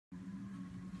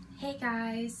Hey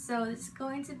guys, so this is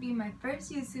going to be my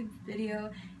first YouTube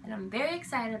video and I'm very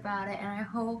excited about it, and I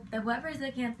hope that whoever is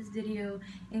looking at this video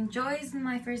enjoys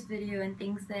my first video and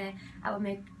thinks that I will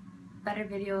make better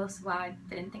videos. Wow, I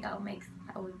didn't think I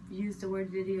would use the word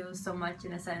video so much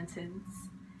in a sentence.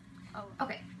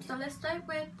 Okay, so let's start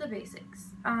with the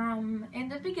basics. In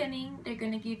the beginning, they're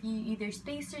gonna give you either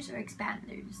spacers or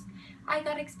expanders. I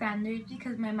got expanders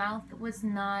because my mouth was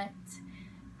not,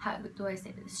 how do I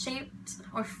say this, shaped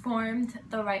or formed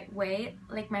the right way.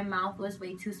 Like my mouth was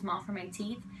way too small for my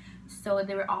teeth, so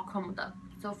they were all crumbled up.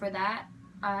 So for that,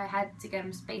 I had to get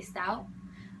them spaced out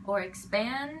or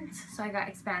expand, so I got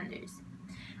expanders.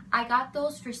 I got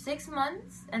those for 6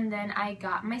 months and then I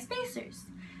got my spacers.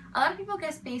 A lot of people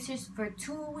get spacers for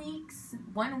 2 weeks,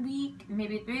 1 week,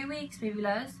 maybe 3 weeks, maybe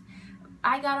less.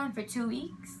 I got them for 2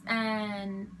 weeks,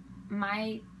 and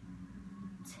my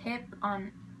tip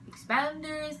on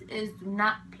expanders is do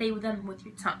not play with them with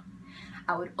your tongue.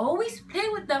 I would always play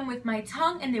with them with my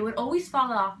tongue and they would always fall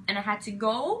off, and I had to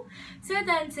go to the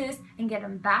dentist and get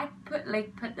them back, put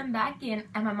them back in,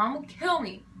 and my mom would kill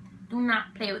me. Do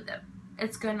not play with them.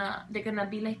 They're gonna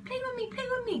be like, play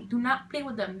with me. Do not play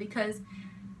with them, because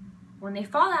when they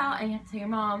fall out and you have to tell your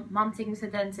mom taking me to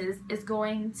the dentist, is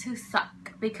going to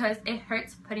suck because it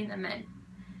hurts putting them in.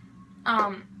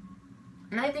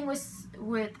 Another thing was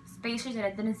with spacers that I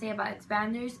didn't say about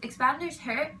expanders. Expanders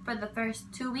hurt for the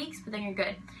first 2 weeks, but then you're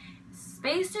good.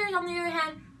 Spacers, on the other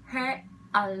hand, hurt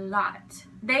a lot.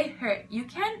 They hurt. You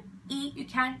can't eat, you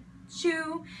can't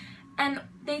chew, and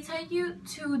they tell you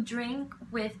to drink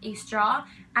with a straw.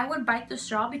 I would bite the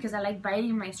straw because I like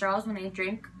biting my straws when I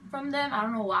drink from them. I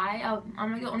don't know why.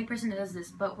 I'm like the only person that does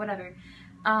this, but whatever.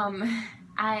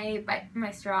 I bite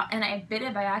my straw and I bit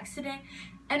it by accident,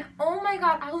 and oh my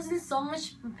god, I was in so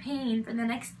much pain for the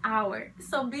next hour.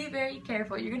 So be very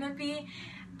careful. You're gonna be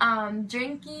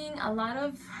drinking a lot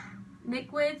of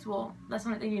liquids. Well, that's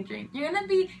one thing you drink. You're gonna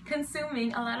be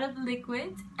consuming a lot of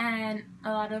liquids and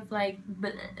a lot of like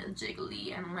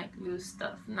jiggly and like loose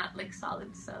stuff, not like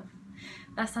solid stuff.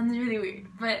 That sounds really weird,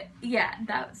 but yeah,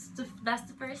 that's the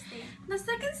first stage. The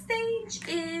second stage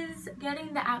is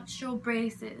getting the actual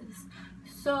braces.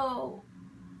 So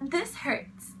this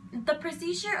hurts. The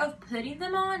procedure of putting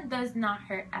them on does not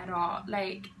hurt at all.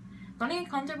 Like, the only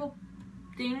uncomfortable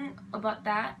thing about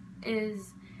that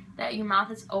is that your mouth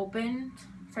is open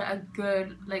for a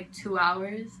good like 2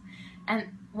 hours, and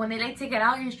when they like take it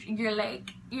out, you're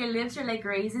like, your lips are like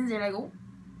raisins. You're like, oh,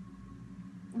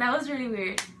 that was really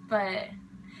weird. But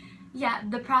yeah,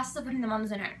 the process of putting them on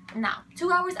doesn't hurt. Now, 2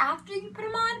 hours after you put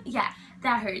them on, yeah,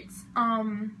 that hurts.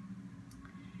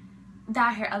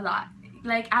 That hurt a lot.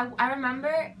 Like, I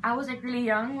remember I was like really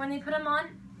young when they put them on,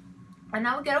 and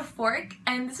I would get a fork,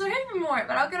 and this would hurt me more,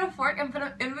 but I would get a fork and put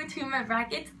them in between my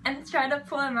brackets and try to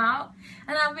pull them out,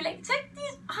 and I would be like, take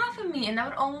these off of me, and that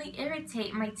would only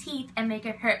irritate my teeth and make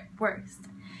it hurt worse.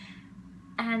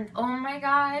 And oh my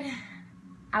god,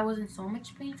 I was in so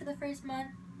much pain for the first month,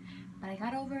 but I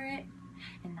got over it,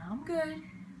 and now I'm good,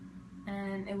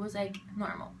 and it was like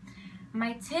normal.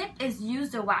 My tip is use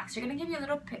the wax. They're gonna give you a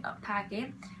little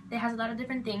packet that has a lot of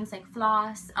different things like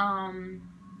floss,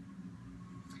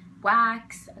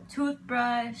 wax, a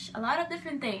toothbrush, a lot of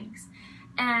different things,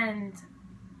 and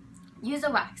use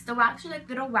the wax. The wax are like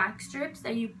little wax strips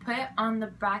that you put on the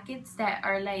brackets that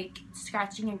are like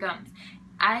scratching your gums.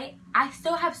 I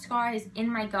still have scars in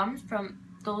my gums from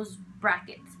those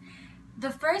brackets. The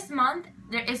first month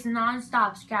there is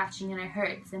non-stop scratching, and it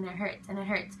hurts and it hurts and it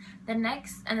hurts. The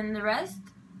next, and then the rest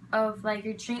of like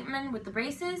your treatment with the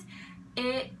braces,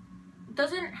 it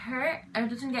doesn't hurt, or it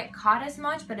doesn't get caught as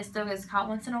much, but it still gets caught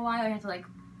once in a while. You have to like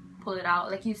pull it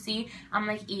out. Like, you see, I'm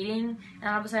like eating, and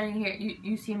all of a sudden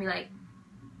you see me like,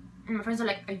 and my friends are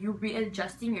like, are you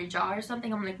readjusting your jaw or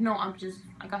something? I'm like, no,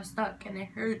 I got stuck and it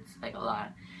hurts like a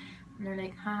lot. And they're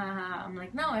like, ha ha ha. I'm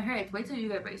like, no, it hurts. Wait till you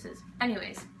get braces.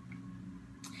 Anyways.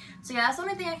 So yeah, that's the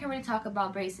only thing I can really talk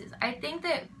about braces. I think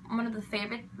that one of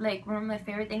my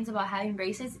favorite things about having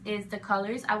braces is the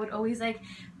colors. I would always like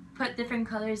put different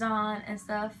colors on and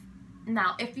stuff.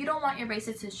 Now, if you don't want your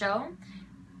braces to show,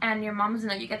 and your mom doesn't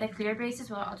know you get the clear braces,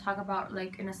 well, I'll talk about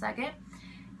like in a second,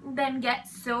 then get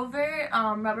silver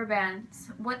rubber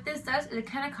bands. What this does is it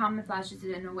kind of camouflages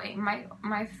it in a way.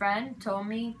 My friend told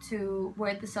me to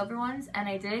wear the silver ones, and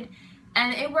I did,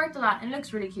 and it worked a lot. It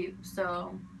looks really cute,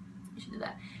 so you should do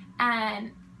that.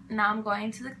 And now I'm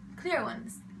going to the clear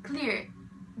ones. Clear.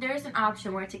 There's an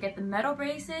option where to get the metal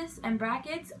braces and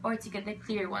brackets, or to get the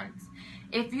clear ones.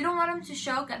 If you don't want them to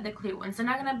show, get the clear ones. They're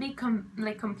not gonna be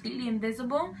completely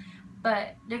invisible,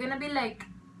 but they're gonna be like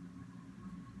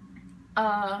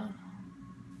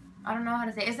I don't know how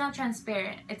to say it. It's not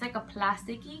transparent. It's like a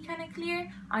plasticky kind of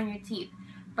clear on your teeth.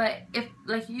 But if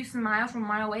like you smile from a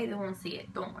mile away, they won't see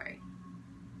it. Don't worry.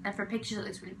 And for pictures, it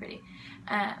looks really pretty.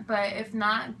 But if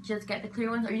not, just get the clear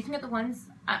ones, or you can get the ones.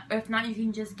 If not, you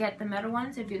can just get the metal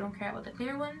ones if you don't care about the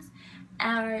clear ones.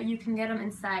 Or you can get them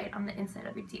on the inside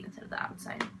of your teeth instead of the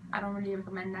outside. I don't really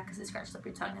recommend that because it scratches up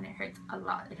your tongue and it hurts a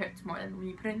lot. It hurts more than when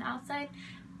you put it in the outside.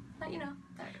 But you know.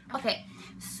 Okay,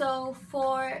 so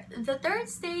for the third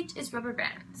stage is rubber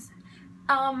bands.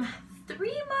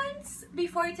 3 months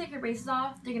before you take your braces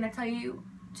off, they're gonna tell you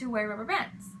to wear rubber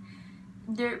bands.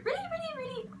 They're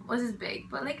really was this big,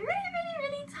 but like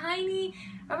really tiny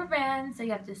rubber bands that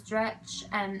you have to stretch,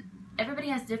 and everybody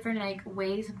has different like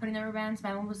ways of putting the rubber bands.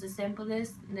 My one was the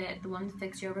simplest, the one to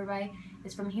fix your overbite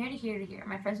is from here to here to here.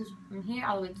 My friend's was from here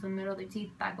all the way to the middle of their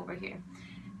teeth back over here.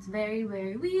 It's very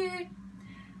weird.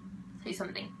 I'll tell you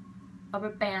something, rubber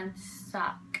bands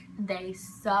suck. They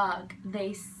suck.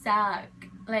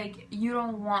 Like, you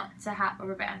don't want to have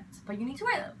rubber bands, but you need to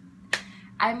wear them.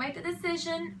 I made the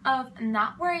decision of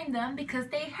not wearing them because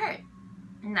they hurt.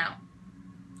 Now,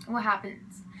 what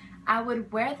happens? I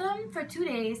would wear them for 2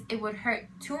 days. It would hurt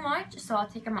too much, so I'll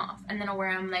take them off. And then I'll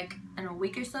wear them like in a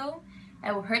week or so.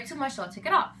 It will hurt too much, so I'll take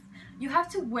it off. You have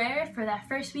to wear it for that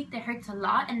first week that hurts a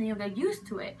lot, and then you'll get used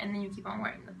to it, and then you keep on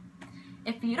wearing them.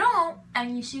 If you don't,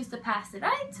 and you choose the path that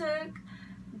I took,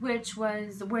 which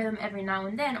was wear them every now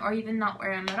and then, or even not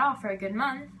wear them at all for a good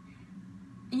month,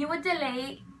 you would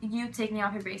delay you taking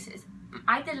off your braces.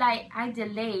 I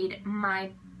delayed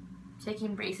my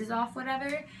taking braces off,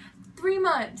 whatever, 3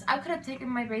 months. I could have taken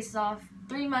my braces off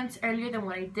 3 months earlier than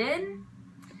what I did,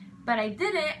 but I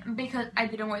didn't because I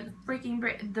didn't wear the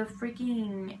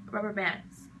freaking rubber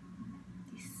bands.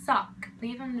 They suck.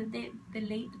 Leave them the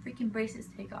freaking braces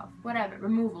take off. Whatever,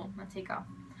 removal, not take off.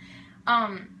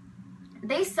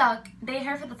 They suck. They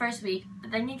hurt for the first week, but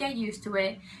then you get used to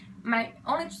it. My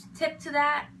only tip to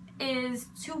that is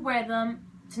to wear them,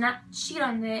 to not cheat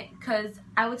on it, because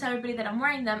I would tell everybody that I'm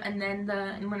wearing them, and then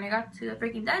when I got to the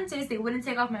freaking dentist, they wouldn't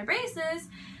take off my braces,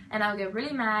 and I would get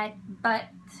really mad, but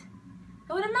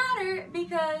it wouldn't matter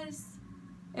because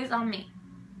it's on me.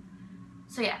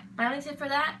 So yeah, my only tip for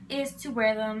that is to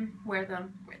wear them.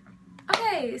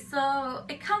 Okay, so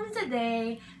it comes a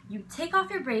day, you take off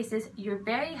your braces, you're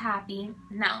very happy.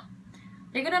 Now,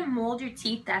 they're gonna mold your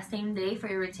teeth that same day for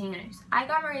your retainers. I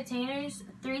got my retainers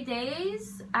 3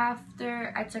 days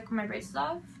after I took my braces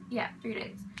off. Yeah, 3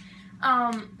 days.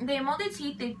 They mold your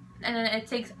teeth, and then it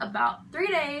takes about 3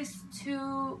 days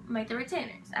to make the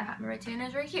retainers. I have my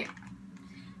retainers right here.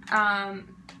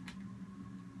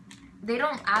 They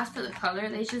don't ask for the color,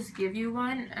 they just give you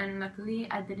one, and luckily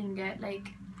I didn't get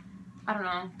like, I don't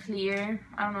know, clear.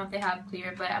 I don't know if they have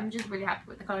clear, but I'm just really happy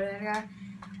with the color that I got.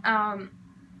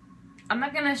 I'm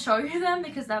not gonna show you them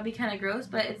because that'll be kind of gross,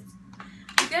 but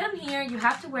you get them here, you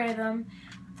have to wear them.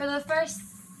 For the first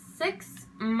 6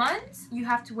 months, you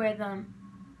have to wear them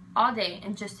all day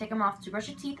and just take them off to brush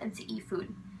your teeth and to eat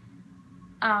food.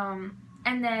 And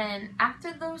then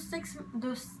after those 6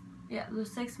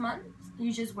 months,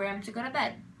 you just wear them to go to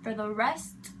bed for the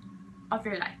rest of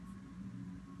your life.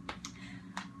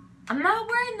 I'm not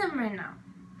wearing them right now.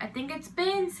 I think it's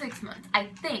been 6 months. I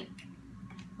think.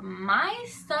 My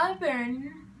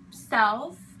stubborn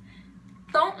self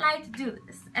don't like to do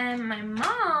this, and my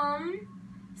mom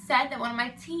said that one of my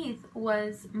teeth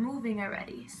was moving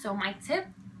already. So my tip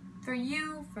for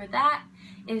you for that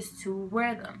is to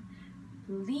wear them.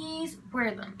 Please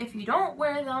wear them. If you don't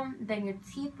wear them, then your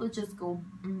teeth will just go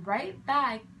right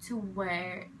back to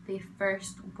where they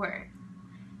first were.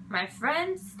 My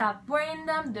friend stopped wearing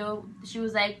them, though. She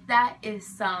was like, that is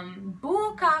some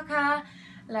bull caca.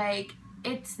 Like,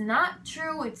 it's not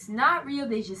true, it's not real,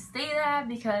 they just say that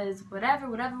because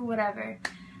whatever.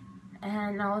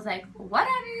 And I was like,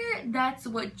 whatever, that's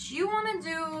what you want to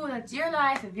do, that's your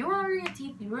life. If you want to wear your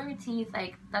teeth, you wear your teeth.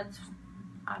 Like, that's,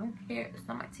 I don't care, it's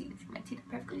not my teeth. My teeth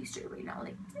are perfectly straight right now.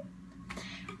 Like,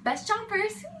 best John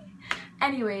Percy.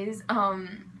 Anyways,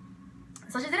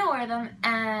 so she didn't wear them,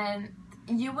 and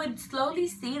you would slowly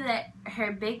see that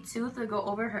her big tooth would go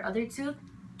over her other tooth,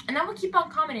 and I would keep on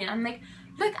commenting. I'm like,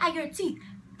 look at your teeth.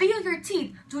 Feel your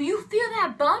teeth. Do you feel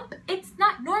that bump? It's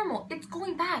not normal. It's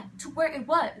going back to where it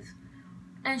was.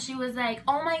 And she was like,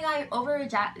 oh my god, you're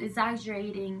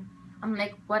over-exaggerating. I'm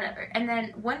like, whatever. And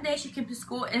then one day she came to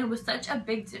school, and it was such a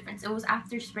big difference. It was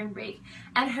after spring break,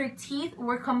 and her teeth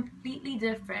were completely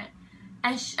different.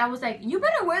 And I was like, you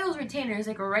better wear those retainers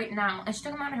like right now. And she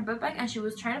took them out of her book bag, and she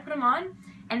was trying to put them on,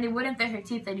 and they wouldn't fit her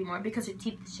teeth anymore because her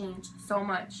teeth changed so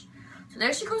much. So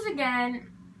there she goes again.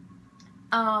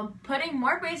 putting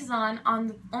more braces on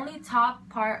the only top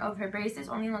part of her braces,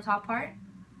 only on the top part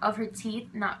of her teeth,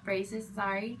 not braces,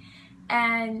 sorry.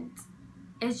 And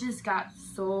it just got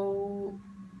so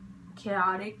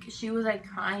chaotic. She was like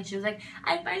crying. She was like,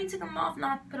 I finally took them off,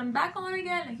 not put them back on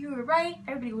again. Like, you were right,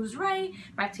 everybody was right,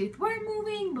 my teeth weren't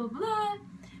moving, blah blah.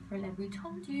 We're like, we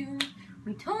told you,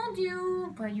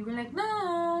 but you were like,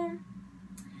 no.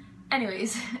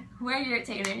 Anyways, we're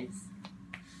irritators.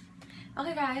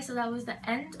 Okay guys, so that was the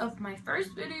end of my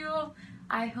first video.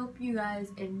 I hope you guys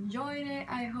enjoyed it.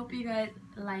 I hope you guys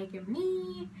like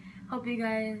me. Hope you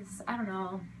guys, I don't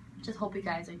know, just hope you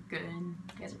guys are good. You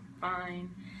guys are fine.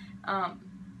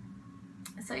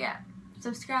 So yeah,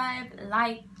 subscribe,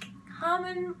 like,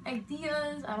 comment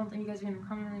ideas. I don't think you guys are gonna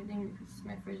comment anything because it's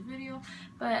my first video,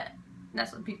 but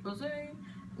that's what people say.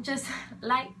 Just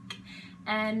like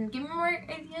and give me more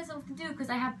ideas of what to do, because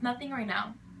I have nothing right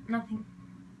now. Nothing.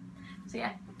 So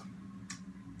yeah,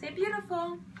 stay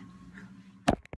beautiful.